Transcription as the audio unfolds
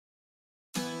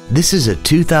This is a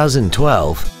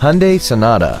 2012 Hyundai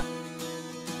Sonata.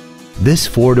 This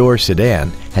four-door sedan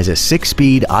has a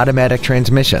 6-speed automatic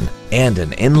transmission and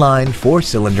an inline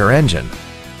 4-cylinder engine.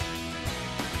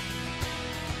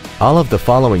 All of the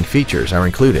following features are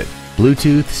included: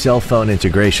 Bluetooth cell phone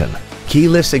integration,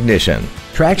 keyless ignition,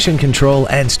 traction control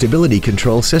and stability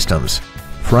control systems,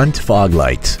 front fog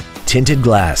lights, tinted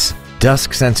glass,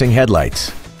 dusk sensing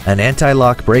headlights, an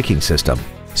anti-lock braking system,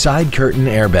 side curtain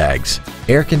airbags,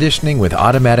 air conditioning with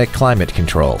automatic climate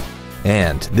control,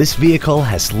 and this vehicle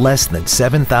has less than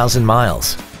 7,000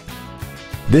 miles.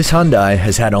 This Hyundai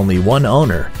has had only one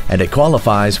owner and it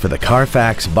qualifies for the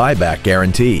Carfax buyback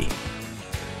guarantee.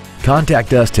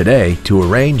 Contact us today to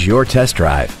arrange your test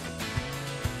drive.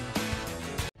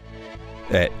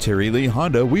 At Terry Lee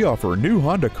Honda, we offer new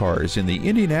Honda cars in the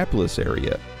Indianapolis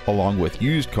area, along with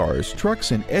used cars,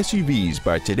 trucks, and SUVs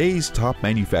by today's top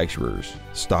manufacturers.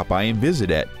 Stop by and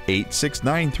visit at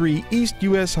 8693 East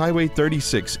US Highway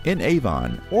 36 in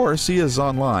Avon, or see us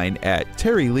online at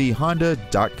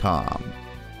terryleehonda.com.